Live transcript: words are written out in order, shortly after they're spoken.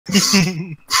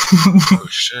Oh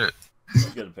shit.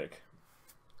 Good pick.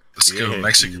 Let's go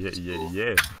Mexican.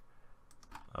 Yeah.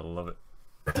 I love it.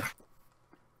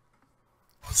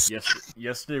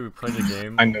 Yesterday we played a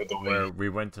game where we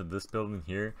went to this building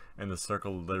here, and the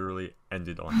circle literally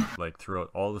ended on, like, throughout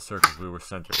all the circles we were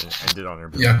centered, and it ended on our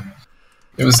building. Yeah,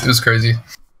 it was crazy.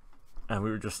 And we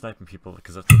were just sniping people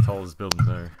because that's the tallest building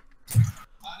there.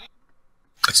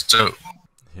 That's dope.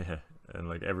 Yeah, and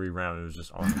like every round it was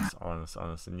just on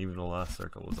us, and even the last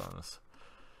circle was on us.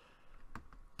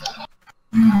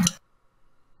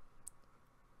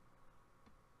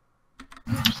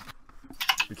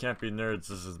 We can't be nerds,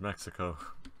 this is Mexico.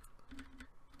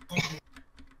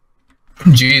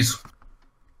 Jeez.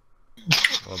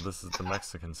 Well, this is the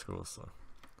Mexican school, so.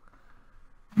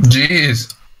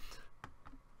 Jeez.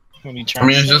 I mean,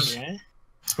 it's just.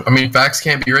 I mean, facts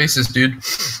can't be racist, dude.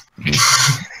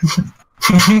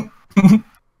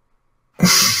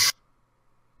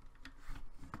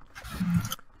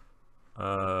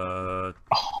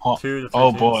 Two to three oh teams.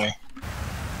 Oh boy.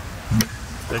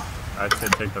 I'd say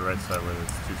take the right side where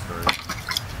it's 2 stories.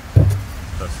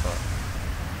 Best spot.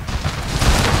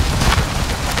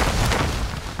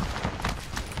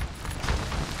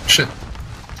 Shit.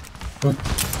 Oh.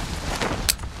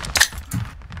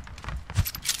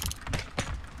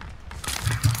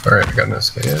 Alright, I got an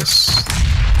SKS.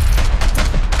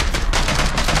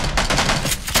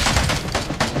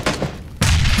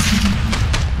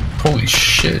 Holy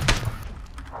shit.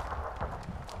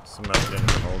 Somebody getting in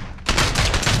the hold.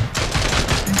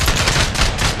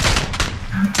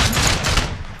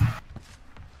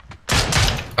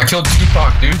 I killed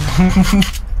Tupac, dude.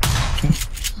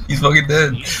 He's fucking dead.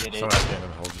 Somebody getting in the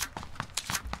hold.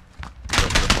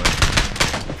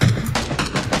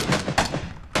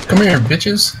 Come here,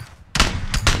 bitches.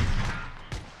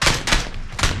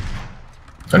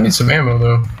 I need some ammo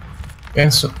though.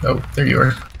 And so, oh, there you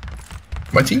are.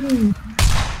 My team.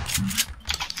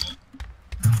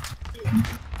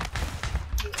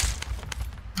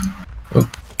 Oh,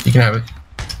 you can have it.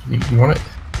 You want it?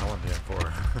 I want the M4.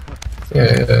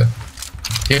 Yeah. Do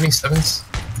you have any 7s?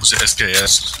 Was it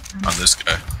SKS on this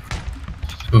guy?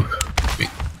 Ooh. Wait.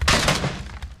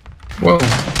 Whoa.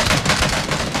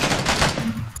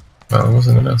 Oh, it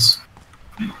wasn't an S.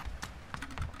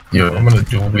 Yo, I'm gonna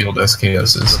dual wield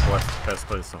SKSs. This is the best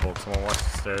place to hold. Someone watch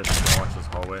the stairs, someone watch this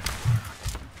hallway.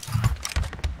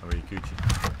 Oh, you Gucci.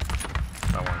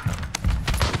 That one coming.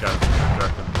 We got it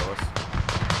directly below us.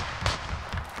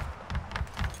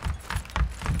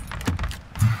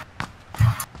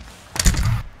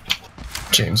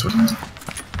 James would.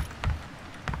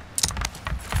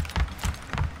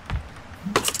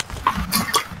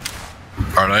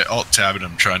 Alright, I alt-tabbed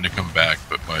him trying to come back,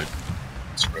 but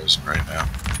it's frozen right now.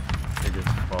 You're good.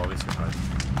 Well, at least you're fine.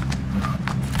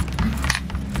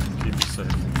 Keep you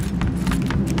safe.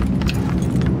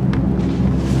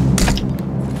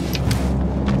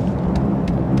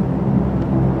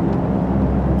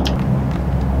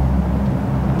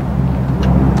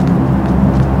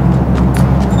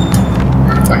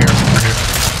 I hear him over here.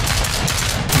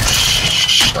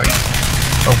 Shh, like,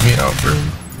 help me out, bro.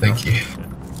 Thank you.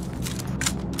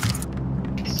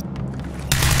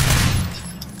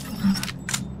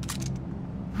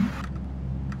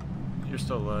 You're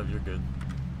still alive, you're good.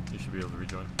 You should be able to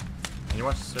rejoin. Can you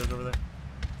watch the stairs over there?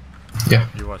 Yeah.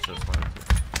 You watch this one too.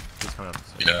 He's coming up the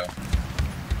stairs. Yeah.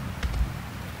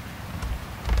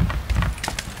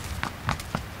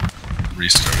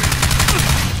 Restarting.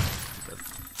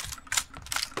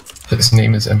 His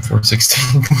name is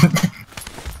M416.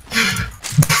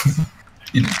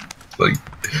 Like,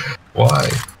 why?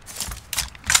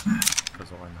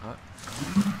 Because why not?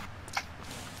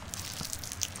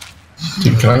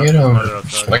 Dude, can I get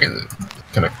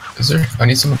Can I is there? I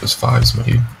need some of those 5s, my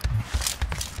dude.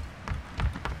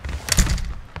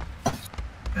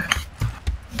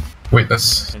 Wait,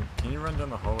 that's. Can you run down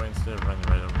the hallway instead of running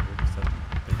right over here? Because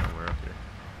they know we're up here.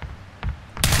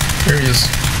 Here he is.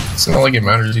 It's not like it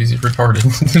matters, he's retarded.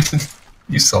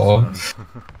 You saw him.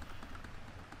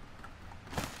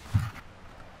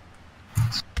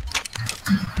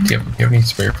 Do you have any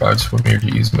spare 5s for me, or do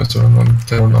you use most of them? I'm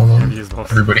telling all of them.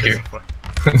 Everybody here.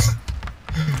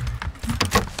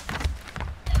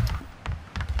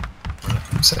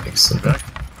 Settings. You back?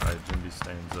 Alright, Jimby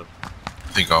stands up.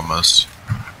 I think almost.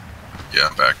 Yeah,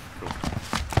 I'm back. Cool.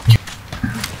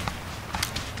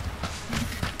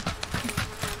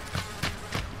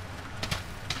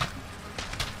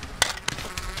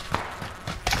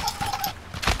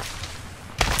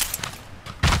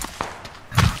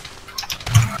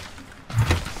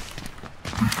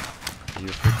 You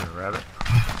a freaking rabbit?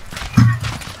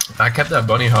 I kept that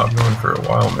bunny hop going for a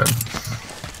while, man.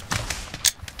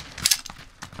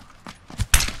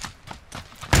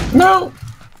 No!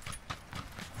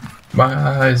 My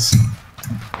eyes.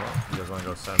 Well, you guys wanna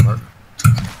go San Martin?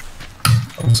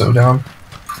 I'm so down.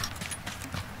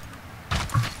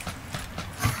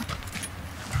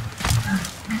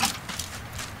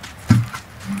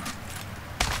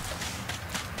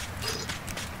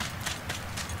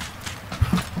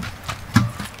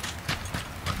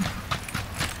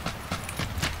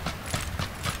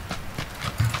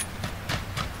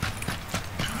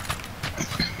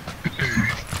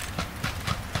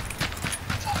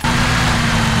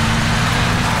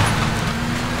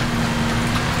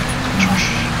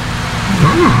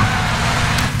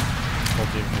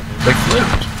 They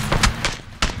flipped.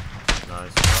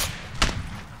 Nice.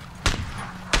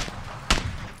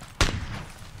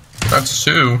 That's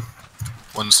 2.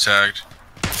 One's tagged.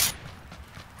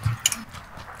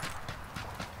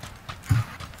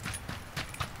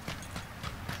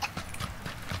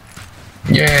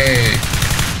 Yay!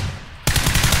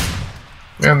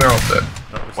 And they're all dead.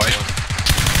 White.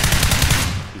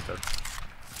 He's dead.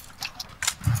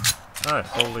 Alright,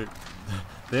 holy.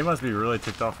 They must be really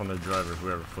ticked off on their driver,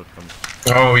 whoever flipped them.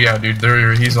 Oh yeah, dude,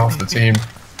 he's off the team.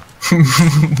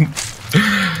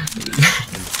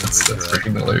 that's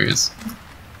freaking hilarious.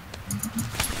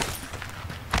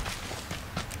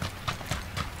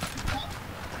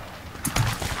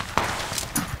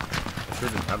 I sure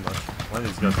didn't have much. One of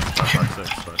these guys was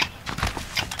 5.56, but...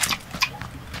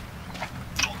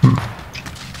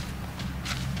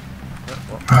 Yeah,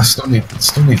 well. I still need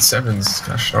 7s,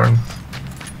 gosh darn.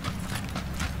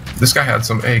 This guy had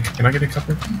some. Hey, can I get a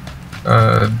cover?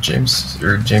 James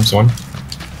 1.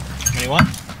 What do you want?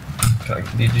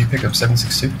 Did you pick up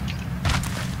 762?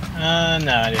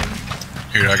 No, I didn't.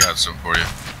 Here, I got some for you.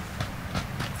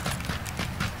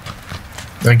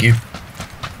 Thank you.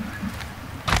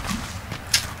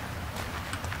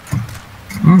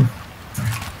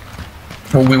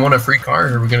 Well, we want a free car.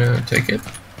 Are we gonna take it?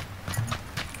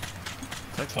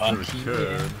 Technically we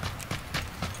could.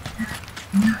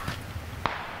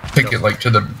 Take it like to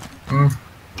the.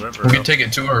 We could take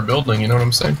it to our building. You know what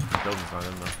I'm saying? Building's not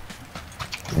in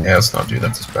there. Yeah, let's not do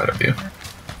that. That's a bad idea.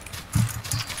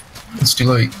 It's too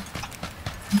late.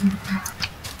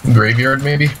 Graveyard,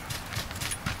 maybe? You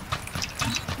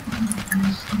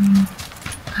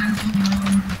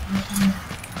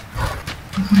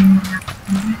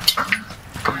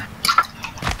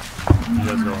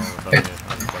guys go on without me.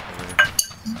 I'm fucking leaving.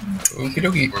 Okie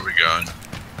dokie. Where are we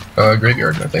going?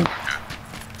 Graveyard, I think.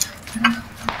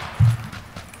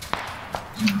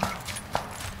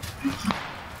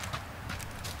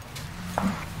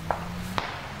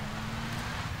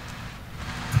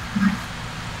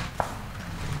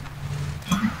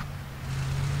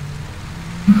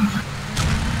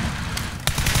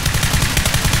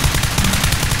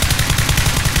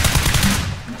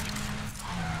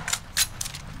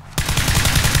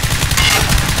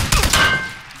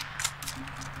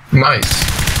 Nice.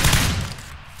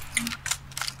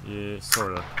 Yeah,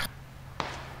 sorta.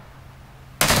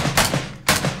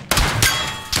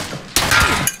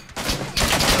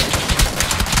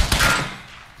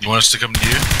 You want us to come to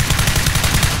you?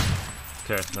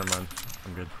 Okay, never mind.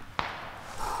 I'm good.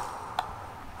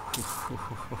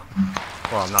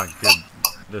 Well, I'm not good.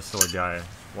 There's still a guy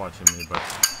watching me, but...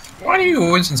 Why do you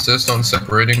always insist on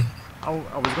separating? I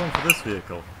was going for this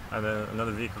vehicle, and then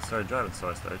another vehicle started driving, so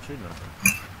I started shooting at them.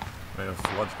 I mean, that's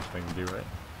the logical thing to do, right?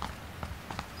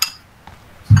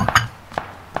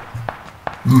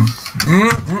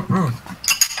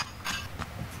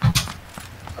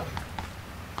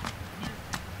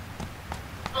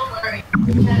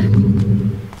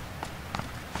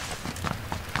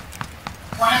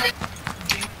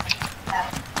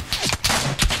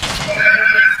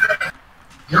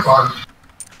 You're fine.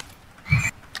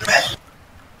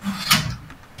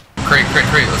 Great.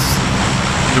 Let's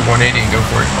do 180 and go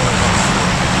for it.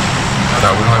 No,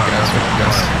 we don't have gas.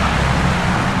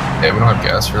 Yeah, we don't have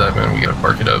gas for that, man. We gotta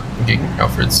park it up and get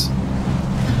Alfred's.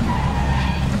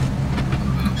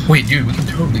 Wait, dude, we can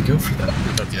totally go for that.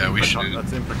 Yeah, we should.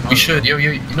 We should. Yo,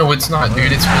 no, it's not,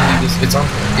 dude. It's really this. It's on.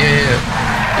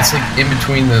 Yeah. It's like in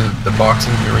between the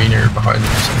boxing arena or behind it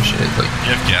or some shit. Like.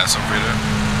 You have gas over there?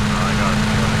 I got it.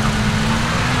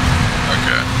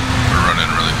 Okay. We're running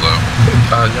really low.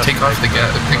 Take off the gas.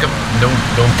 Pick up.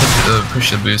 Don't push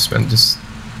the boost, man. Just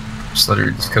let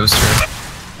her just coast her.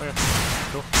 Okay,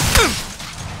 cool. I'm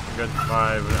good.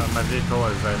 My vehicle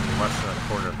is in less than a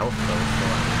quarter of health though, so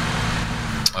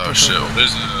Oh shit,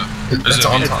 there's It's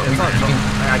on top. it's on top.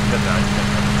 I can get that.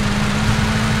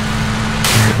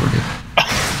 We're good.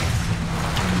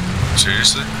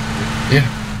 Seriously? Yeah.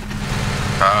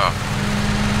 How?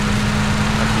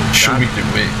 Should we do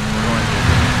it?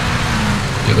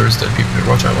 Yeah, there's dead people here.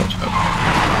 Watch out, watch out.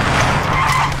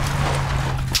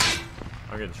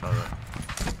 I'm getting shot at.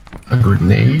 A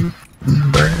grenade?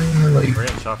 Like... We're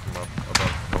getting shot from up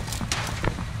above.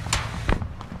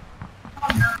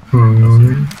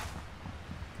 Hmm.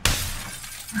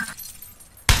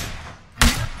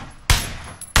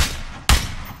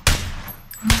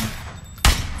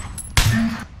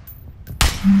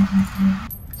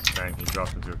 Dang, he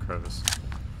dropped into a crevice.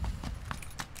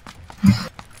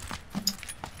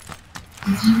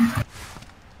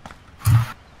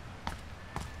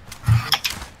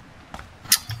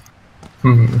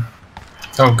 Hmm.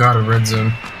 Oh god, a red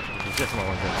zone. He's just my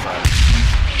one inside.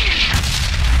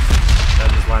 That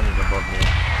just landed above me.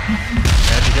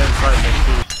 And he get inside me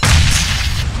too.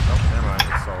 Oh, never mind,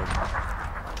 it's solid.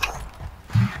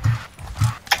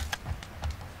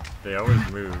 They always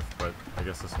move, but I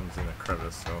guess this one's in a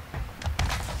crevice, so...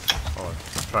 Oh,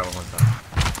 let's try one more time.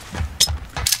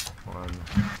 1,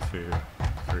 2,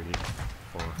 3,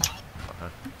 4,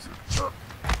 5, 6.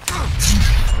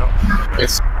 No, okay.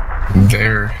 It's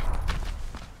there.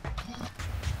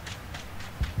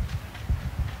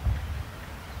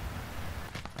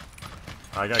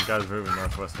 I got guys moving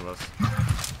northwest of us.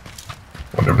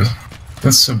 Whatever.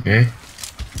 That's so gay.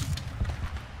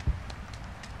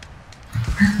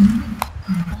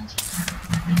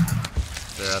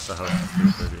 They're at the house at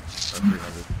 230 or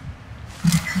 300.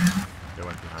 They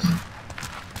went behind me.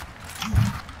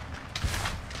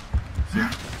 See?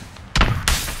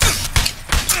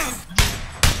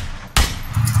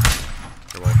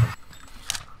 You're welcome.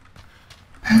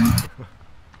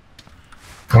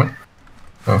 What?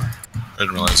 Oh. I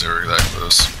didn't realize they were that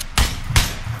close.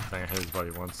 Dang, I hit his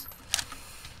body once.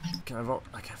 Can I vault?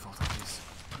 I can't vault on these.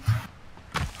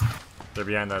 They're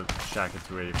behind that shack at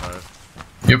 285.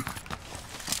 Yep.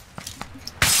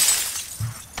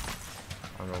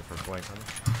 I'm going for a flank on him.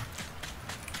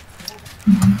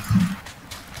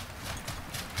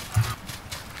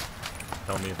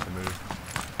 Tell me if to move.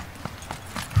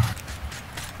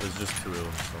 There's just 2 of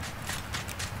them, so.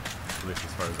 At least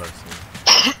as far as I've seen.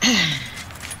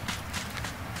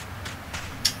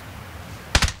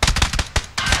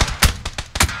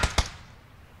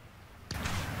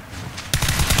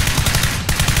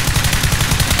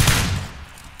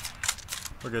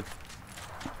 We're good.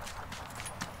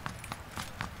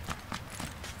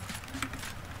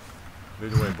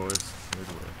 Lead the way, boys. Lead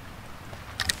the way.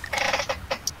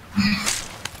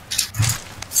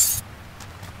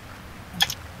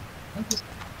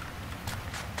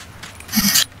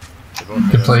 They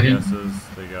both Good got play, dude.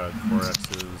 SKSs, they got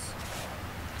 4Xs.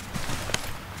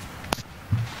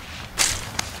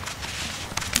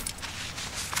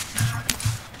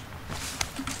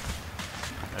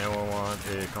 Anyone want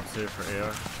a compensator for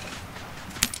AR?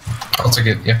 I'll take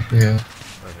it, yeah, yeah.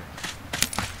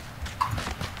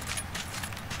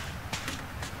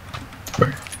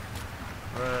 Okay.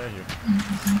 Where?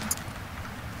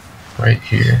 Right here. Right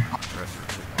here. Right,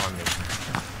 on me.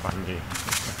 On me.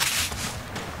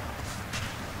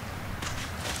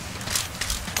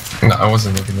 No, I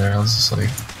wasn't looking there, I was just like...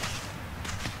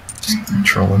 Just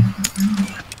trolling.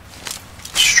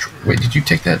 Wait, did you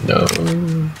take that? No.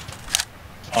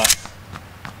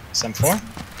 SM4?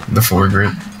 The 4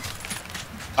 grid.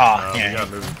 Ah, We yeah.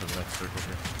 gotta move into the next circle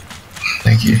here.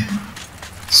 Thank you.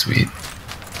 Sweet.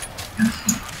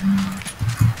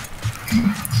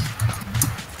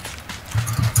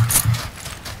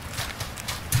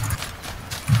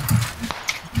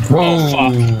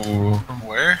 Whoa! From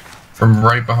where? From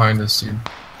right behind us, dude.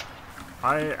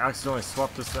 I accidentally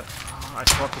swapped this. I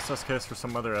swapped this SKS for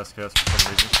some other SKS for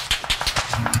some reason.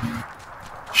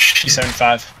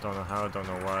 P75 Don't know how. Don't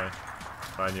know why.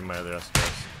 But I need my other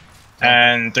SKS.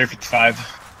 and 355.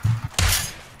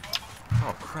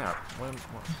 Oh crap! What?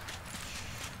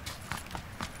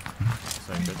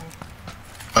 Same good.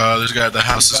 There's a guy at the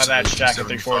house. By that shack at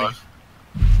 340.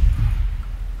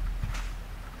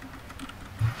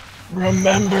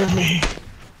 Remember me.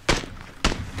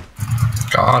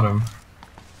 Got him.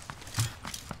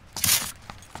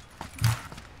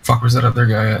 Fuck, where's that other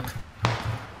guy at?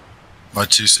 My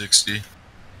 260.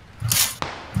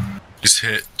 Just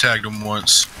hit. Tagged him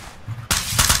once.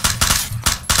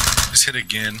 Just hit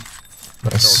again.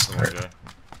 Nice. Killed some Alright, guy.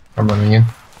 I'm running in.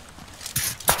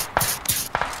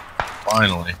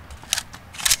 Finally.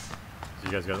 Did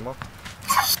you guys get them all?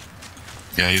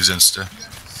 Yeah, he was insta.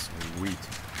 Sweet.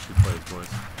 Good plays, boys.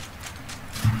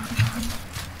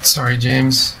 Sorry,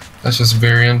 James. That's just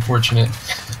very unfortunate.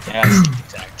 Yeah, it's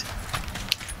intact.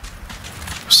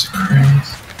 What's the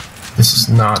craze? This is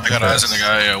not. I got the eyes best. on the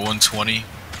guy at 120.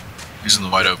 He's in the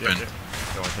wide open. Yeah.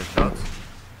 Don't take shots.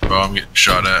 Oh, I'm getting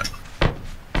shot at.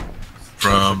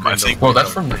 From, I think. Well,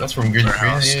 that's from Green. Yeah,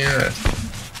 Warehouse. yeah.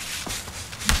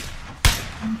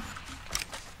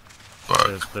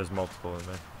 Fuck. There's multiple in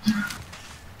there.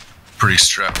 Pretty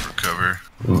strapped for cover.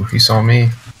 Ooh, he saw me.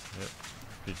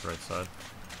 Peek right side.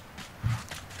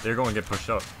 They're going to get pushed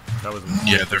up. That was.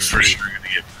 Yeah, they're for sure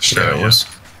gonna get pushed Yeah, out. it Yeah. was.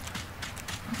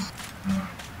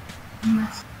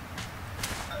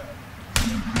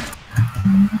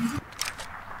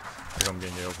 They're going to be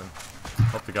in the open.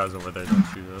 Hope the guys over there don't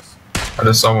shoot us. I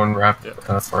just saw one wrapped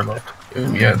Yeah. far left.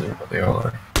 Ooh, yeah, they all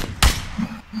are.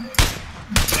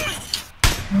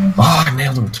 Oh, I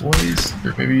nailed him twice.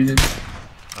 Or maybe you did. I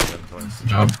got him twice. Good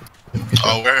job.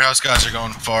 Oh, warehouse guys are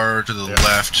going far to the Yeah.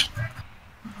 left.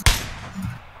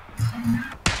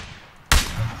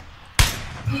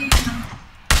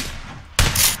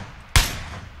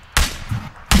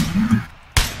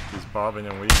 He's bobbing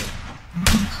and weaving.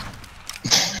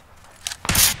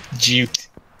 Juked.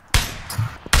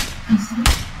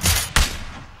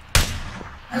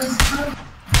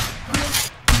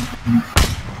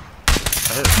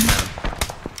 I hit him,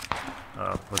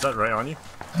 man. Was that right on you?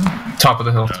 Top of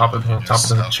the hill, top of the hill, top of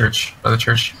the South. church. By the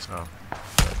church. Oh.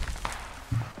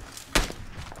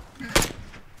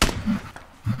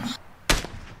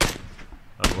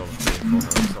 That's a little painful,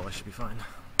 so I should be fine.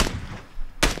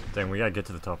 Dang, we gotta get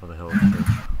to the top of the hill of the church.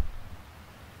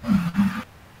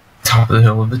 Top of the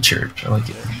hill of the church. I like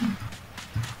it.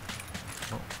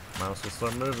 Oh, might as well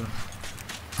start moving.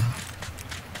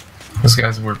 Those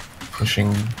guys were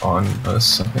pushing on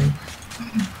us, I think.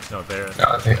 No, there.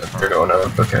 Nah, they're going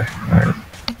up. Okay. Alright.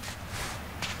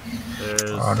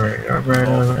 There's Alright,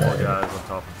 multiple alright. guys on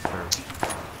top of the church.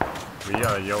 We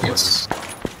gotta yell Yes.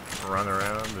 and run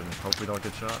around and hope we don't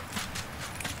get shot.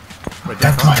 Wait,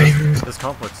 That's my favorite. This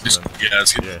complex is Just, in. yeah,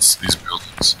 let's get Yeah. these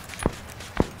buildings.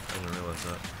 I didn't realize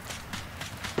that.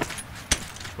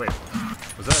 Wait,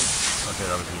 was that? Okay,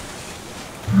 that was you.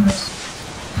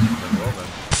 Then well then.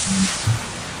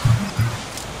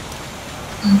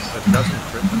 If you got some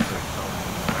crit, that's it.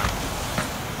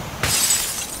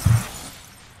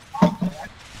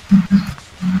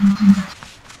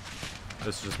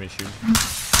 This is just me shooting.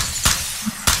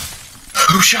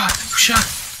 Who shot? Who shot?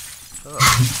 Shut up.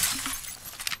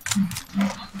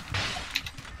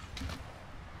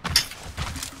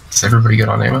 Does everybody get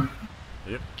on ammo?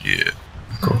 Yep. Yeah.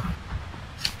 Cool.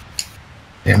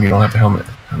 Damn, you don't have a helmet.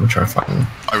 I'm gonna try to find one.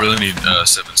 I really need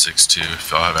 7.62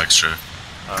 if I'll have extra.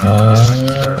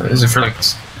 Is it for like,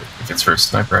 if it's for a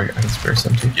sniper, I can spare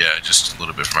some too. Yeah, just a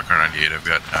little bit for my car 98. I've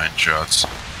got 9 shots.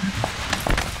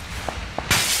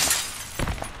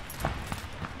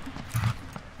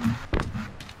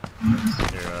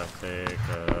 Here, take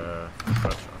 5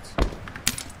 shots.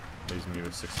 Leaves me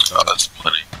with 65. Oh, that's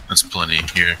plenty. That's plenty.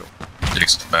 Here,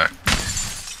 takes it back.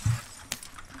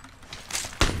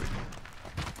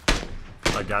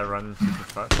 A guy running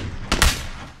 255.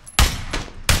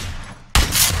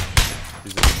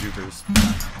 These are the jukers.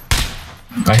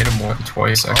 I hit him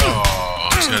twice actually. Oh,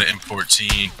 he's got an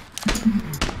M14.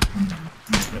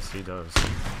 Yes, he does.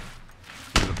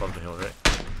 He's above the hill, right?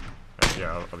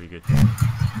 Yeah, I'll be good.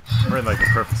 We're in like the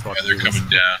perfect spot Yeah, to they're do this.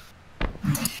 coming down.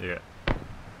 Yeah.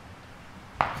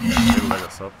 They light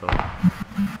us up though.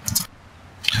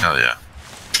 Hell yeah.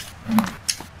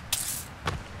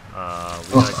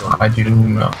 We gotta go. I do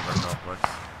not. Our complex.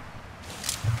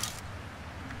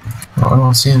 Oh, I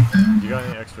don't see him. You got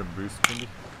any extra boost, Kindy?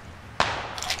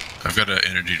 I've got an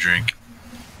energy drink.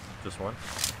 Just one?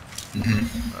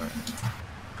 Mm-hmm.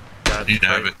 Alright. Guy You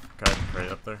have it. Guy right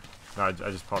up there. No, I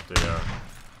just popped a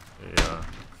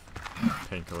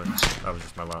painkiller. That was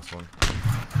just my last one.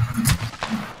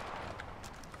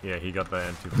 Yeah, he got the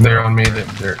M2. They're on me. They're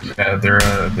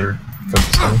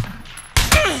focused on me.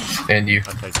 And you.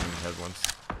 I taken him head once.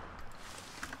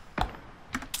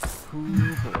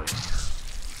 Ooh boy.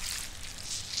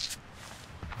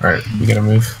 Alright, we gotta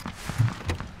move.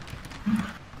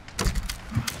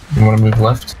 You wanna move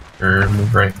left? Or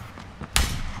move right?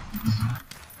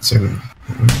 So,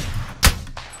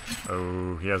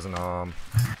 Oh, he has an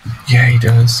yeah, he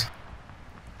does.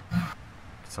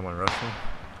 someone rush me?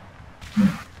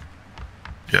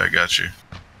 Yeah, I got you.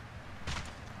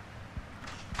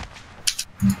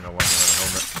 You know what, I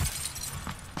have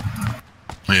a helmet.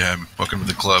 Yeah, welcome to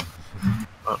the club.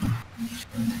 I'm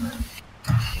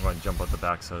gonna jump out the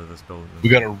backside of this building. We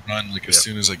gotta run like as Yeah.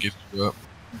 soon as I get you up.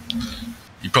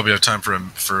 You probably have time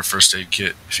for a first aid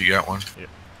kit if you got one. Yeah.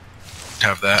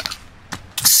 Have that.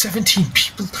 17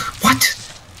 people? What?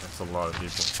 That's a lot of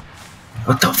people.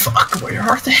 What the fuck? Where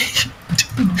are they?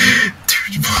 Dude,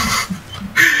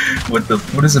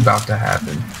 what is about to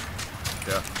happen?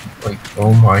 Yeah. Like,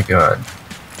 oh my god.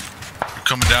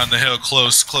 Coming down the hill,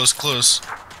 close, close, close.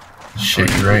 Shit,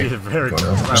 you're right. Yeah, very Going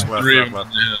close. up. Left, left, Three left, of left.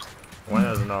 them. Yeah. One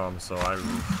has an arm, so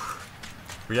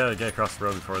we gotta get across the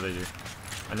road before they do.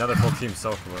 Another full team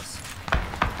south of us.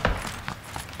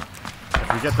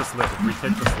 If we get this lip, if we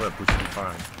take this lip, we should be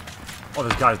fine. Oh,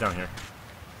 there's guys down here.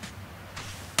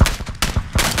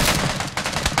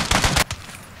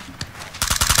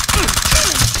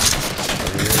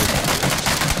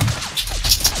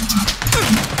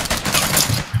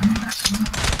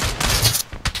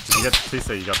 Did you get? Please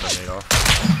say you got that nade off.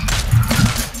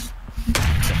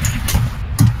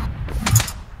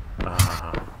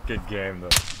 Good game though.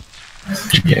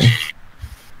 Good game.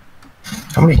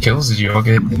 How many kills did you all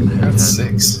get? That's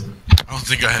 6. I don't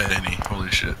think I had any. Holy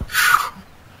shit.